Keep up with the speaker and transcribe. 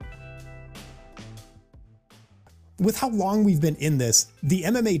with how long we've been in this, the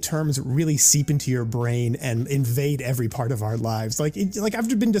MMA terms really seep into your brain and invade every part of our lives. Like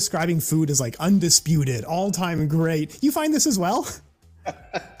I've been describing food as like undisputed, all-time great. You find this as well?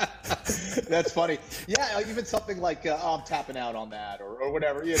 That's funny. Yeah, even something like I'm tapping out on that or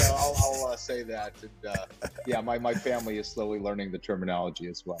whatever, you know, I'll say that. And yeah, my family is slowly learning the terminology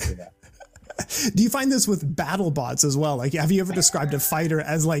as well. Yeah. Do you find this with battle bots as well? Like, have you ever described a fighter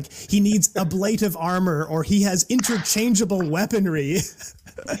as like he needs ablative armor or he has interchangeable weaponry?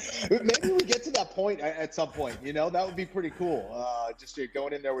 Maybe we get to that point at some point. You know, that would be pretty cool. Just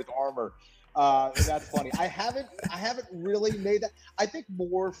going in there with armor. That's funny. I haven't really made that. I think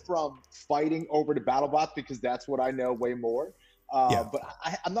more from fighting over to battle bots because that's what I know way more. But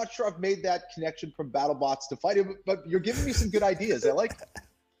I'm not sure I've made that connection from battle bots to fighting. But you're giving me some good ideas. I like that.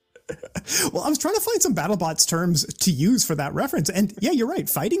 Well, I was trying to find some BattleBots terms to use for that reference. And yeah, you're right.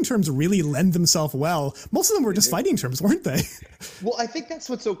 Fighting terms really lend themselves well. Most of them were just fighting terms, weren't they? Well, I think that's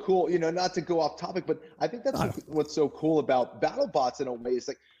what's so cool, you know, not to go off topic, but I think that's what's so cool about BattleBots in a way is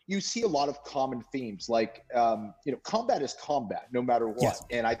like you see a lot of common themes, like, you know, combat is combat no matter what. Yes.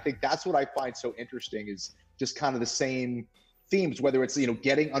 And I think that's what I find so interesting is just kind of the same themes, whether it's, you know,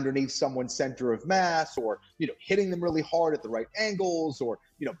 getting underneath someone's center of mass or, you know, hitting them really hard at the right angles or,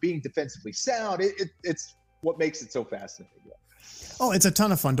 you know, being defensively sound. It's what makes it so fascinating. Yeah. Oh, it's a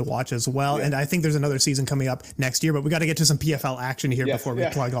ton of fun to watch as well. Yeah. And I think there's another season coming up next year, but we got to get to some PFL action here before we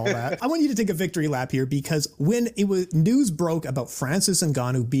plug all that. I want you to take a victory lap here because when news broke about Francis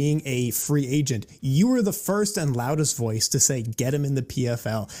Ngannou being a free agent, you were the first and loudest voice to say, get him in the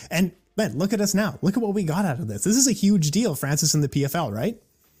PFL. And man, look at us now. Look at what we got out of this. This is a huge deal, Francis, in the PFL, right?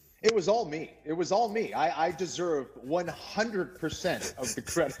 It was all me. It was all me. I deserve 100% of the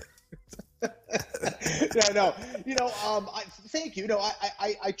credit. No. You know, thank you. You know,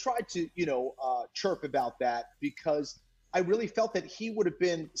 I tried to, you know, chirp about that because I really felt that he would have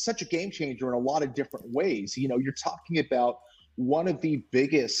been such a game changer in a lot of different ways. You know, you're talking about one of the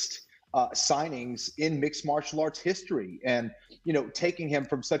biggest signings in mixed martial arts history. And, you know, taking him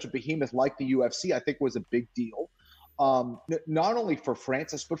from such a behemoth like the UFC, I think was a big deal. Not only for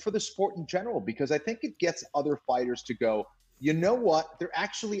Francis, but for the sport in general, because I think it gets other fighters to go, you know what, there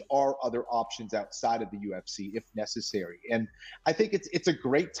actually are other options outside of the UFC if necessary. And I think it's a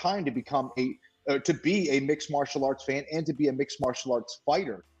great time to become to be a mixed martial arts fan and to be a mixed martial arts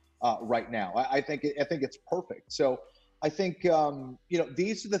fighter right now. I think it's perfect. So I think, you know,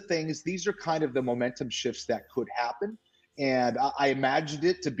 these are the things, these are kind of the momentum shifts that could happen. And I imagined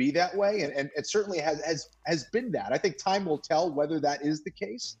it to be that way. And it certainly has been that. I think time will tell whether that is the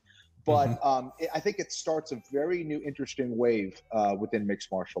case. But I think it starts a very new, interesting wave within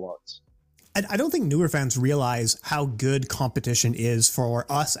mixed martial arts. I don't think newer fans realize how good competition is for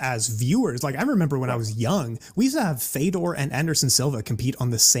us as viewers. Like, I remember when I was young, we used to have Fedor and Anderson Silva compete on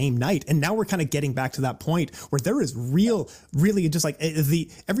the same night. And now we're kind of getting back to that point where there is really just like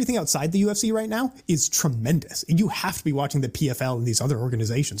everything outside the UFC right now is tremendous. And you have to be watching the PFL and these other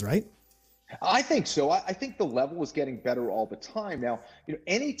organizations, right? I think so. I think the level is getting better all the time. Now, you know,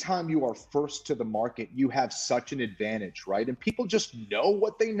 anytime you are first to the market, you have such an advantage, right? And people just know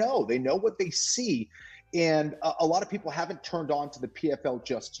what they know. They know what they see. And a lot of people haven't turned on to the PFL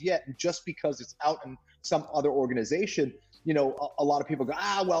just yet. And just because it's out in some other organization, you know, a lot of people go,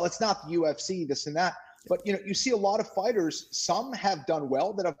 well, it's not the UFC, this and that. But, you know, you see a lot of fighters, some have done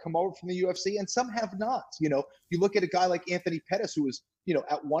well that have come over from the UFC and some have not. You know, you look at a guy like Anthony Pettis, who was, you know,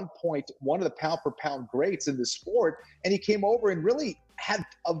 at one point, one of the pound per pound greats in the sport. And he came over and really had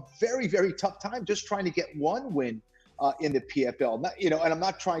a very, very tough time just trying to get one win in the PFL. Not, you know, and I'm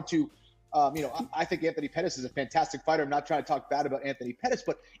not trying to, you know, I think Anthony Pettis is a fantastic fighter. I'm not trying to talk bad about Anthony Pettis,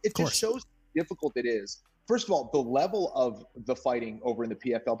 but it just shows how difficult it is. First of all, the level of the fighting over in the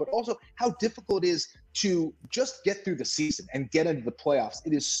PFL, but also how difficult it is to just get through the season and get into the playoffs.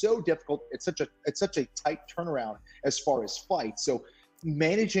 It is so difficult. It's such a tight turnaround as far as fights. So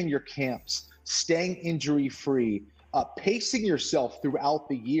managing your camps, staying injury free, pacing yourself throughout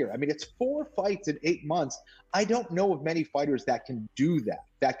the year. I mean, it's 4 fights in 8 months. I don't know of many fighters that can do that,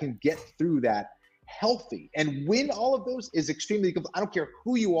 that can get through that healthy and win all of those is extremely difficult. I don't care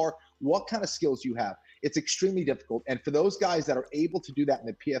who you are, what kind of skills you have. It's extremely difficult. And for those guys that are able to do that in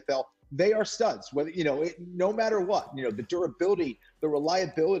the PFL, they are studs, whether, you know, no matter what, you know, the durability, the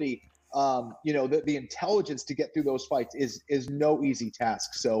reliability, you know, the intelligence to get through those fights is no easy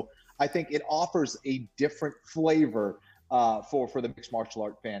task. So I think it offers a different flavor for the mixed martial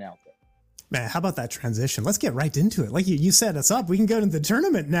art fan out there. Man, how about that transition? Let's get right into it. Like you set us up, we can go to the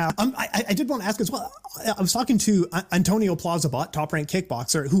tournament now. I did want to ask as well. I was talking to Antonio Plazabot, top-ranked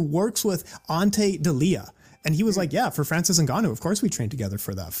kickboxer, who works with Ante Delia. And he was like, yeah, for Francis Ngannou, of course we trained together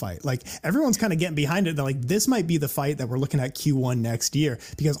for that fight. Like, everyone's kind of getting behind it. They're like, this might be the fight that we're looking at Q1 next year.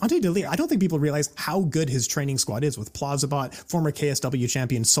 Because Ante Delija, I don't think people realize how good his training squad is with Plazabot, former KSW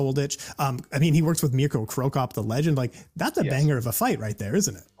champion Soldich. I mean, he works with Mirko Krokop, the legend. Like, that's a banger of a fight right there,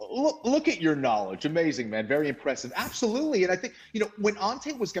 isn't it? Look at your knowledge. Amazing, man. Very impressive. Absolutely. And I think, when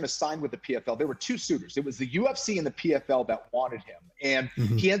Ante was going to sign with the PFL, there were two suitors. It was the UFC and the PFL that wanted him. And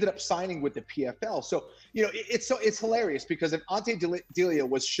he ended up signing with the PFL. So, it's hilarious because if Ante Delija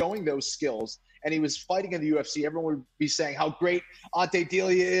was showing those skills and he was fighting in the UFC, everyone would be saying how great Ante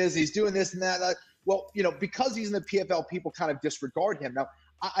Delija is. He's doing this and that. Well, because he's in the PFL, people kind of disregard him. Now,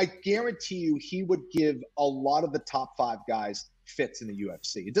 I guarantee you he would give a lot of the top 5 guys fits in the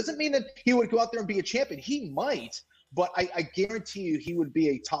UFC. It doesn't mean that he would go out there and be a champion. He might, but I guarantee you he would be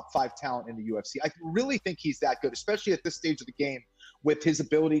a top 5 talent in the UFC. I really think he's that good, especially at this stage of the game with his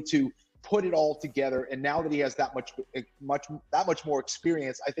ability to put it all together. And now that he has that much more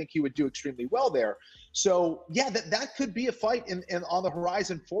experience, I think he would do extremely well there. So yeah, that could be a fight in on the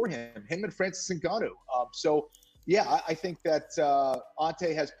horizon for him and Francis Ngannou. Yeah, I think that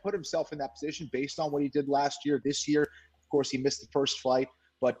Ante has put himself in that position based on what he did last year. This year, of course, he missed the first fight,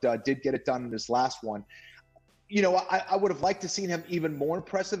 but did get it done in his last one. I would have liked to seen him even more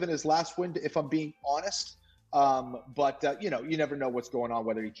impressive in his last win, if I'm being honest. But you never know what's going on,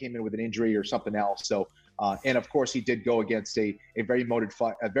 whether he came in with an injury or something else. So, and of course, he did go against a very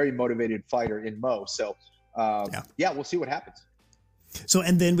motivated fighter in Mo. So, yeah, we'll see what happens. So,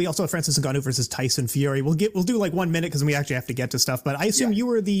 and then we also have Francis Ngannou versus Tyson Fury. We'll do like 1 minute because we actually have to get to stuff. But I assume you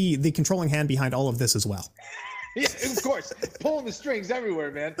were the controlling hand behind all of this as well. Yeah, of course, pulling the strings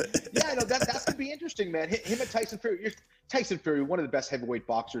everywhere, man. Yeah, no, that's gonna be interesting, man. Him and Tyson Fury. Tyson Fury, one of the best heavyweight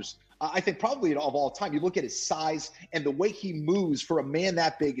boxers, I think, probably of all time. You look at his size and the way he moves for a man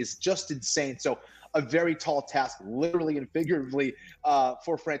that big is just insane. So, a very tall task, literally and figuratively,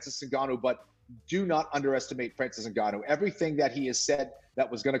 for Francis Ngannou. But do not underestimate Francis Ngannou. Everything that he has said that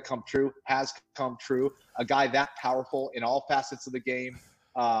was going to come true has come true. A guy that powerful in all facets of the game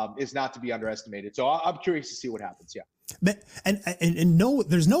is not to be underestimated. So I'm curious to see what happens. Yeah. But, and no,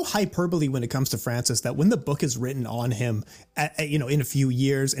 there's no hyperbole when it comes to Francis that when the book is written on him, in a few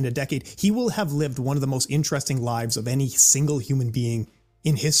years, in a decade, he will have lived one of the most interesting lives of any single human being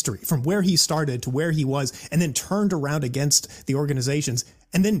in history, from where he started to where he was, and then turned around against the organizations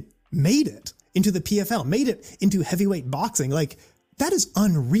and then made it into the PFL, made it into heavyweight boxing. Like, that is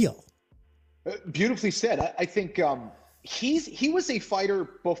unreal. Beautifully said. I think he was a fighter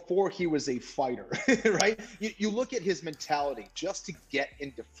before he was a fighter, right? You look at his mentality just to get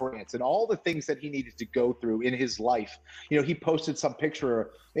into France and all the things that he needed to go through in his life. He posted some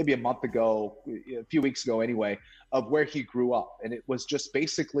picture maybe a month ago, a few weeks ago anyway, of where he grew up. And it was just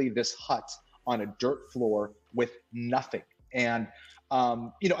basically this hut on a dirt floor with nothing. And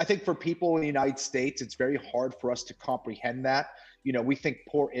I think for people in the United States, it's very hard for us to comprehend that. We think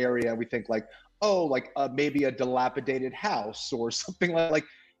poor area, we think like, maybe a dilapidated house or something like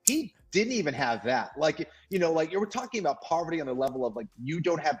he didn't even have that. Like we're talking about poverty on the level of like, you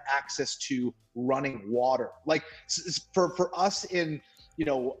don't have access to running water. Like for us in,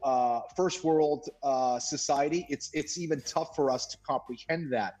 first world society, it's even tough for us to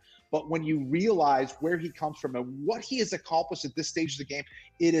comprehend that. But when you realize where he comes from and what he has accomplished at this stage of the game,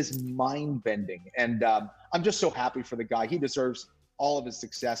 it is mind-bending. And I'm just so happy for the guy. He deserves all of his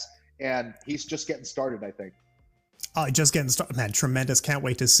success, and he's just getting started, I think. Just getting started, man. Tremendous. Can't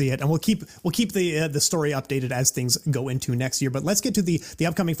wait to see it. And we'll keep the story updated as things go into next year. But let's get to the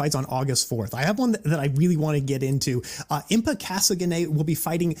upcoming fights on August 4th. I have one that I really want to get into. Impa Kasanganay will be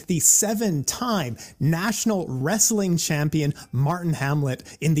fighting the 7-time national wrestling champion Martin Hamlet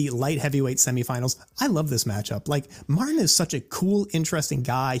in the light heavyweight semifinals. I love this matchup. Like, Martin is such a cool, interesting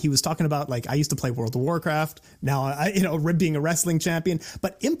guy. He was talking about, like, I used to play World of Warcraft. Now, being a wrestling champion.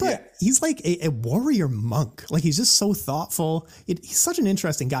 But Impa, he's like a warrior monk. Like, he's just so thoughtful. He's such an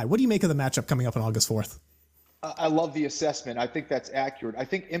interesting guy. What do you make of the matchup coming up on August 4th? I love the assessment. I think that's accurate. I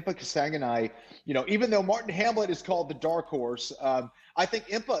think Impa Kasanganay, even though Martin Hamlet is called the dark horse, I think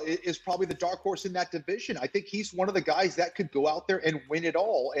Impa is probably the dark horse in that division. I think he's one of the guys that could go out there and win it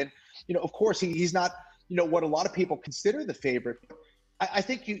all. And, of course, he's not, what a lot of people consider the favorite. I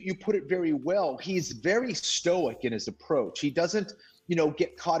think you put it very well. He's very stoic in his approach. He doesn't,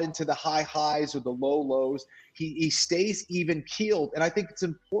 get caught into the high highs or the low lows. He stays even keeled. And I think it's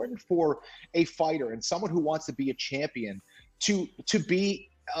important for a fighter and someone who wants to be a champion to be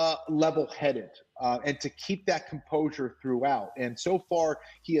level headed and to keep that composure throughout. And so far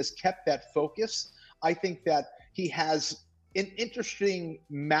he has kept that focus. I think that he has an interesting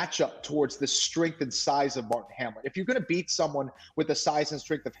matchup towards the strength and size of Martin Hamlet. If you're going to beat someone with the size and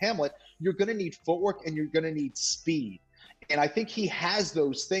strength of Hamlet, you're going to need footwork and you're going to need speed. And I think he has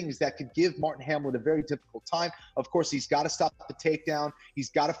those things that could give Martin Hamlet a very difficult time. Of course, he's got to stop the takedown. He's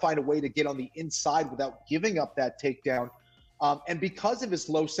got to find a way to get on the inside without giving up that takedown. And because of his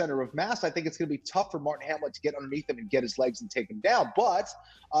low center of mass, I think it's going to be tough for Martin Hamlet to get underneath him and get his legs and take him down. But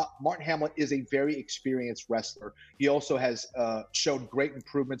Martin Hamlet is a very experienced wrestler. He also has shown great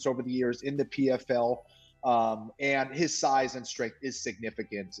improvements over the years in the PFL. And his size and strength is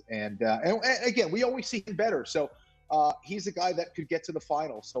significant. And again, we always see him better. So he's a guy that could get to the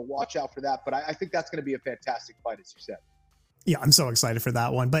final. So watch out for that. But I think that's going to be a fantastic fight, as you said. Yeah, I'm so excited for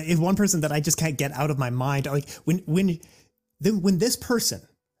that one. But if one person that I just can't get out of my mind, like when this person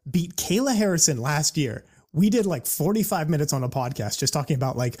beat Kayla Harrison last year, we did like 45 minutes on a podcast just talking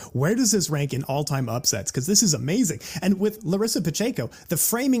about like, where does this rank in all-time upsets? Because this is amazing. And with Larissa Pacheco, the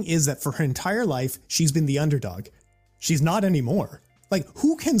framing is that for her entire life, she's been the underdog. She's not anymore. Like,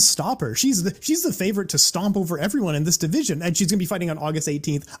 who can stop her? She's the favorite to stomp over everyone in this division, and she's going to be fighting on August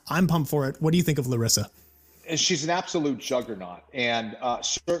 18th. I'm pumped for it. What do you think of Larissa? She's an absolute juggernaut, and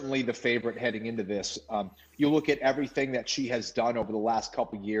certainly the favorite heading into this. You look at everything that she has done over the last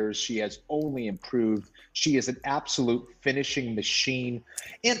couple of years. She has only improved. She is an absolute finishing machine.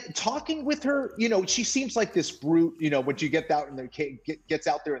 And talking with her, she seems like this brute, when she gets out in the gets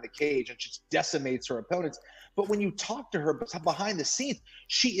out there in the cage and just decimates her opponents. But when you talk to her behind the scenes,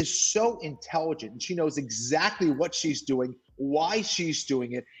 she is so intelligent and she knows exactly what she's doing, why she's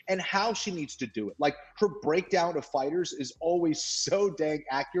doing it, and how she needs to do it. Like, her breakdown of fighters is always so dang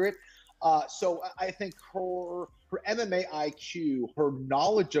accurate. So I think her MMA IQ, her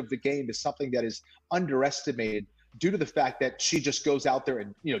knowledge of the game is something that is underestimated due to the fact that she just goes out there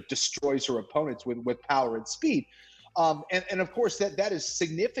and, destroys her opponents with power and speed. And of course that is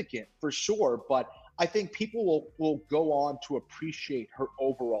significant for sure, but I think people will go on to appreciate her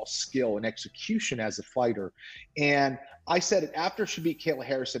overall skill and execution as a fighter. And I said it after she beat Kayla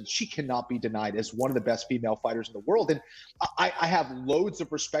Harrison, she cannot be denied as one of the best female fighters in the world. And I have loads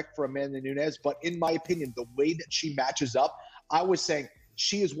of respect for Amanda Nunes, but in my opinion, the way that she matches up, I was saying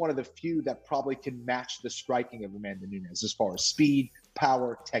she is one of the few that probably can match the striking of Amanda Nunes as far as speed,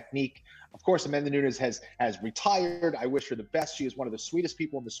 power, technique. Of course, Amanda Nunes has retired. I wish her the best. She is one of the sweetest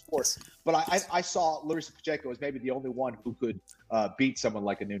people in the sport. But I saw Larissa Pacheco as maybe the only one who could beat someone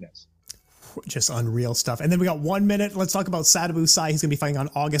like a Nunes. Just unreal stuff. And then we got 1 minute. Let's talk about Sadibou Sy. He's going to be fighting on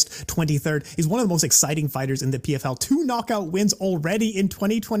August 23rd. He's one of the most exciting fighters in the PFL. 2 knockout wins already in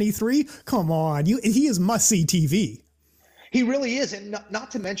 2023. Come on. He is must-see TV. He really is. And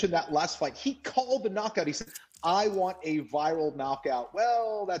not to mention that last fight, he called the knockout. He said, I want a viral knockout.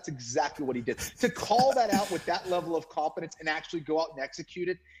 Well, that's exactly what he did. To call that out with that level of confidence and actually go out and execute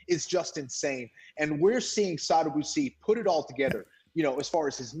it is just insane. And we're seeing Sadibou Sy put it all together, as far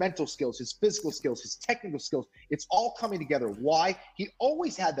as his mental skills, his physical skills, his technical skills. It's all coming together. Why? He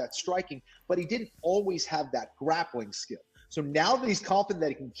always had that striking, but he didn't always have that grappling skill. So now that he's confident that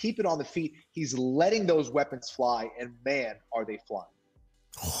he can keep it on the feet, he's letting those weapons fly, and man, are they flying.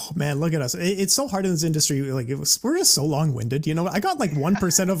 Oh man, look at us. It's so hard in this industry. Like, we're just so long-winded. I got like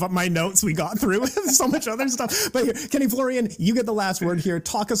 1% of my notes we got through. So much other stuff. But here, Kenny Florian, you get the last word here.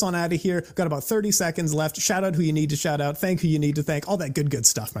 Talk us on out of here. Got about 30 seconds left. Shout out who you need to shout out. Thank who you need to thank. All that good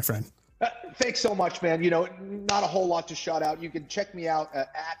stuff, my friend. Thanks so much, man. Not a whole lot to shout out. You can check me out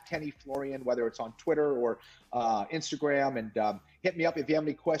at Kenny Florian, whether it's on Twitter or Instagram, and hit me up if you have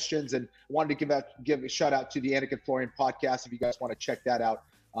any questions. And wanted to give a shout out to the Anakin Florian podcast if you guys want to check that out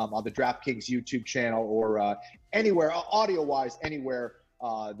on the DraftKings YouTube channel or anywhere, audio-wise, anywhere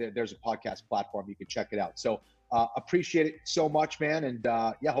there's a podcast platform. You can check it out. So appreciate it so much, man. And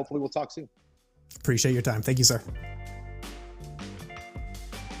hopefully we'll talk soon. Appreciate your time. Thank you, sir.